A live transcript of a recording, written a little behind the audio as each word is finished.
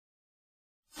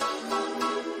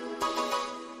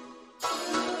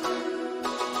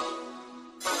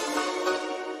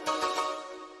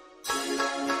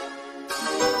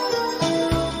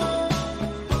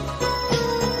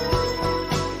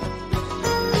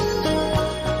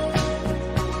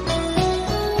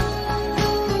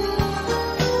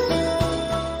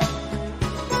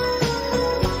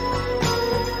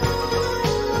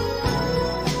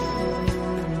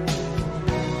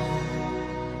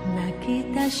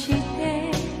し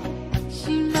てし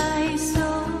まいそう、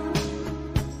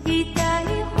痛い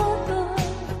ほど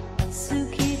好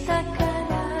きだか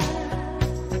ら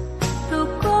ど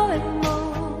こへも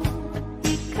行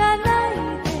かない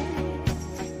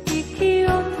で、息を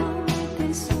止めて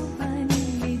そば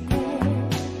にいて、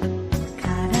体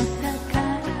か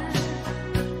ら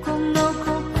この心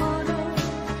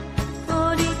取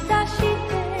り出して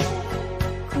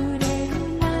くれる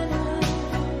なら、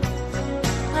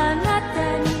あなた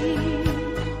に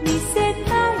見せた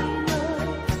いの、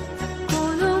こ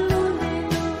の胸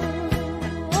の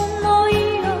想い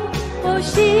を教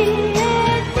え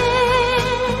て、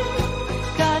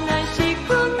悲しく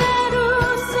なる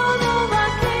その訳、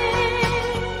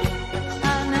あ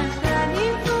なたに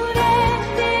触れ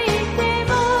ていて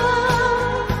も、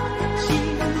信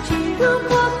じるこ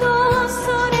とそ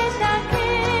れだけ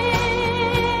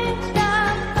だ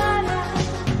から、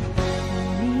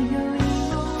海より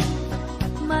も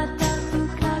また深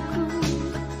く、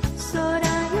空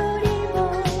よりも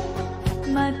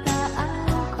また青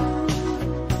く、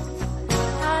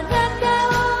あなた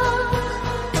を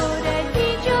これ以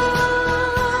上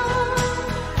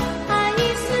愛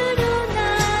するな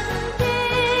んて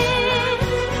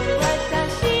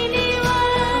私には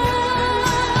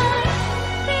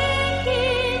でき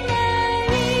な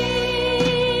い。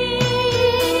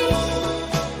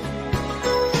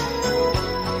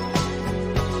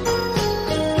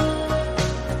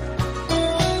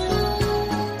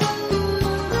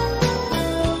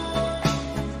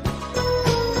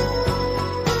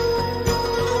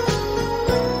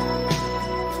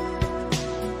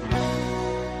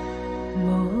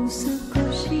もう少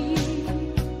し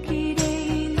綺麗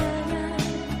なら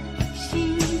心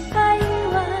配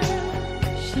は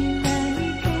しない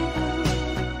けど、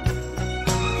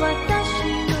私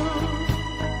の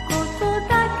こと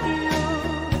だけを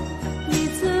見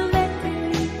つめて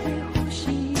いてほし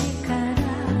いから、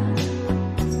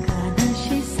悲し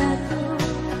さと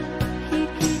引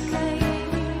き換え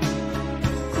に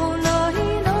この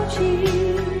命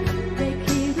でき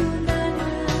るなら、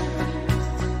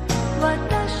私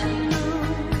の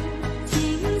人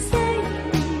生に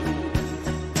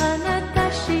あなた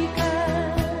しか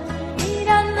いら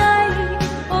ない、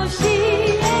教え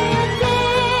て、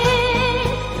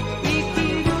生き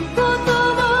ること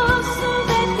のすべ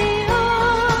てを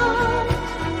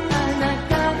あな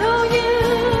たの言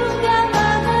うがま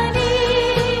まに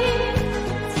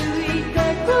ついて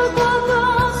くこと、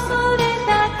それだ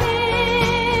け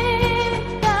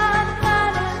だか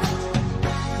ら、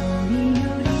海よ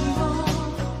りも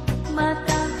また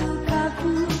深く、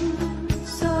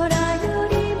空よ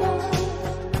りも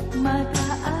また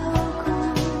青く、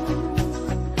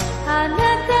あな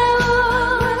たを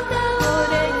こ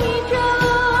れ以上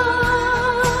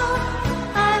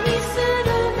愛する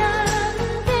なん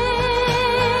て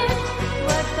私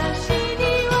に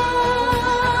は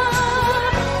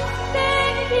で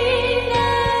きな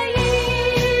い。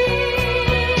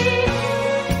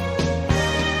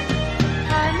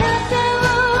あなた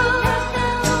を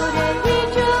これ以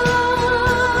上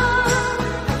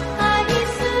愛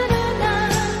するな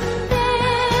んて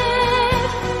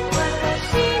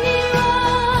私には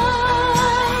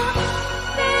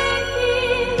でき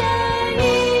ない。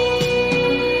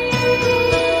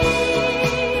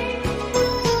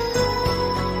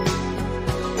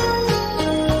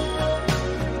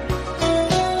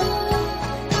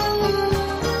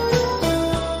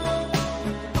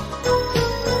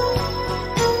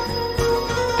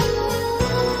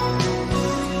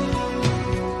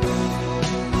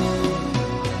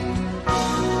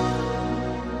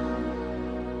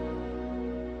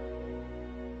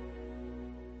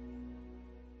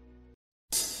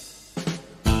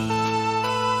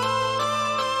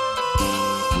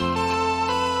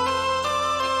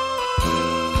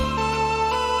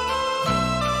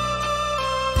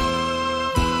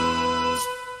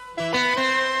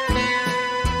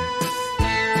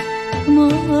もう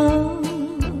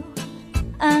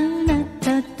あな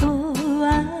たとは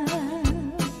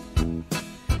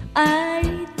会い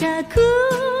たく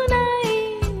ない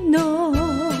の、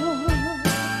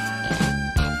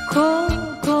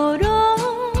心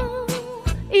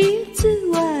偽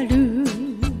る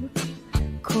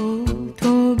言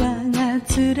葉が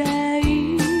つらい、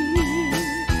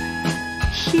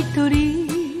一人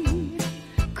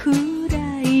くら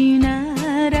いな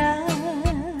ら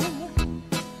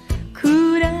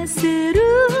暮らせる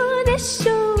でし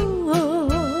ょう、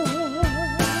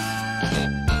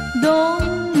ど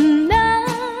んな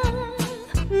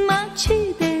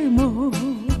街でも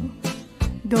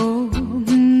ど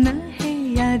んな部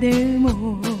屋でも、そ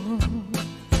ん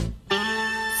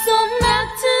な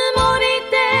つもり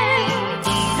で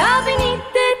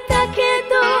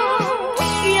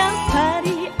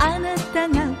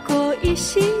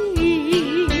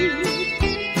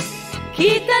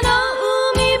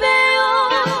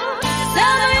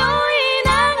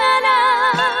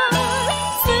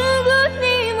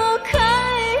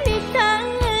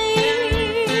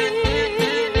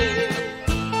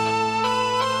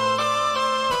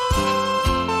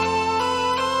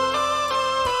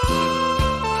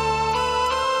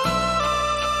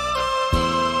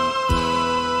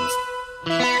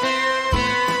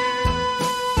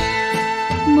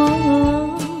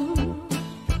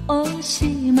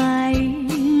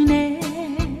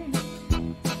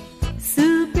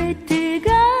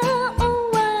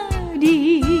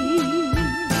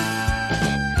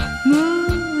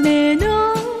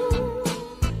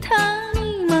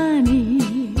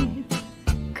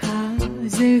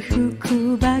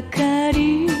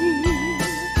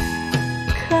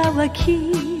き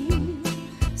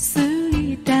す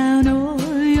ぎたの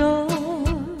よ。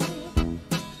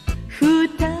二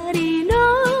人の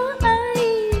愛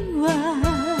は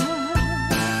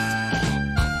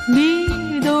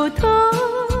二度と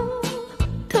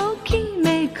とき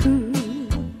めく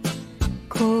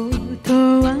こと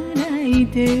はない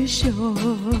でしょう。そんな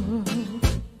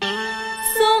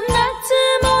つ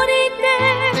もりで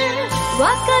別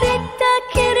れた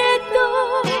けれど、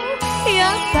や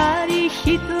っぱり一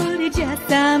人じゃ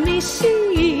寂し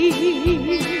い。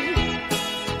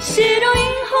白い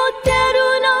ホテル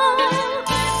の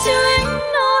主演の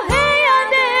部屋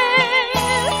で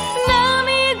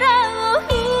涙を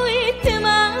拭いてま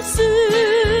す。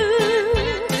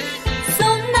そ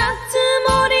んなつ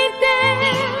もりで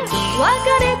別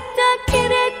れたけ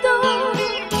れど、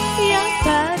やっぱ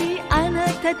りあな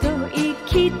たと生き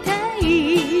たい。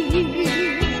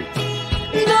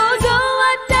どうぞ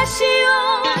私を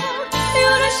許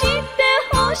して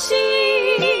ほしい。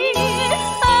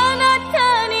あなた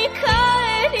に帰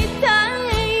りた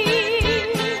い。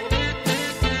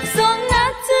そんな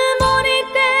つもり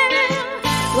で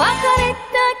別れ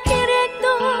たけれど、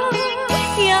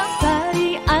やっぱり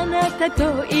あなたと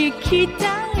生きた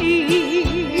い。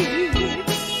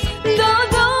どう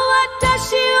ぞ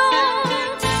私を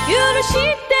許して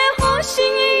ほしい。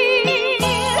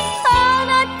あな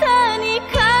たに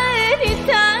帰りた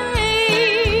い。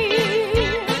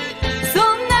そん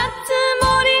なつも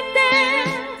りで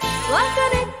別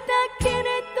れたけれ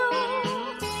ど、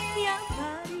やっぱ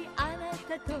りあな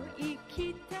たと生き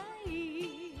たい。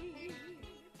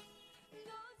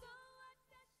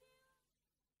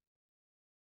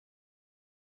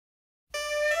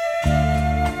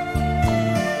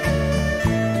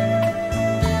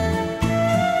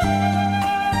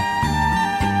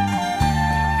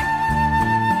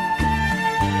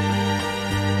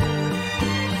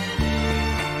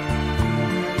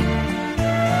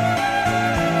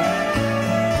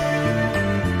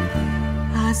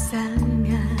朝が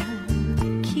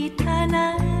来たな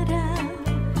ら、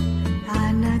あ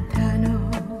なたの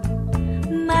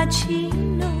街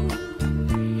の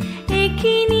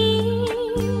駅に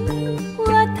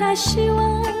私は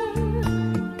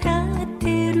立って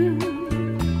る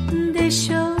で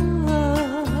しょう。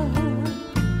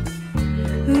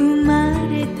生ま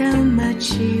れた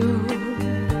街を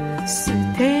捨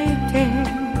てて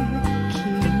き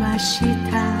まし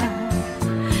た。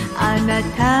あな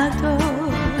たと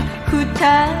二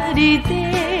人で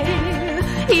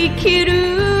生きる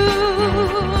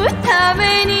た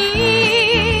めに、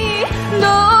どう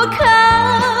か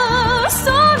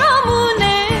その胸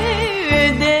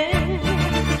で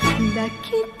抱き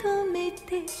留め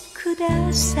てくだ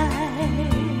さい。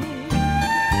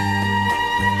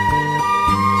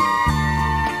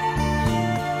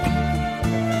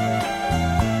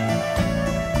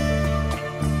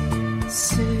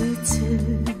スーツ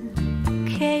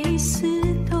ケース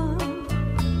と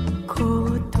コ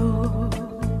ート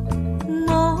持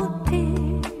って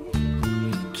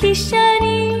汽車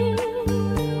に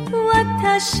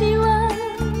私は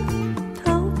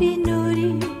飛び乗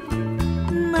り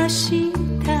まし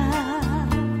た。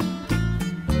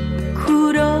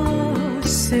苦労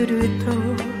すると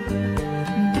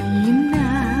みんな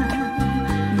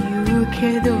言う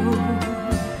けど、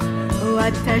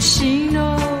私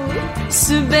の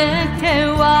すべて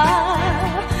は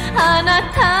あな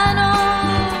たの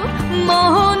も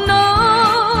の。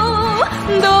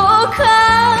どうか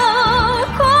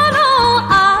この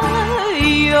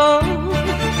愛を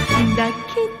抱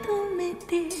き留めて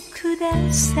くだ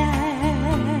さい。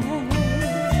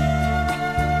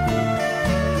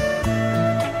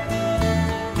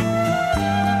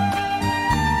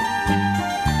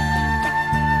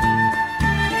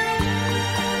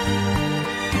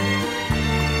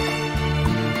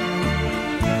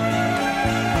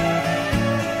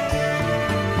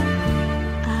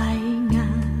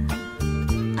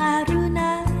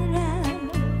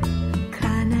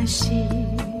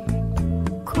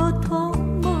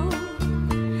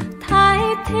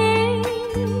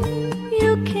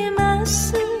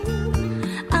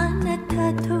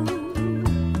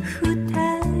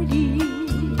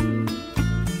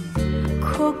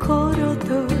心と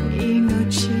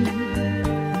命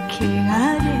汚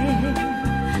れ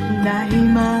ない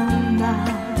まま、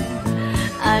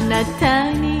あな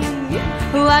たに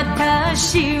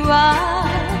私は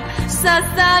捧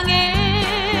げ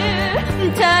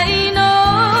たいの。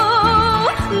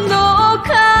どうか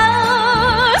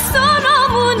その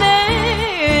胸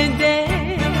で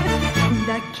抱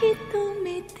き留め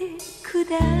てく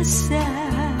ださい。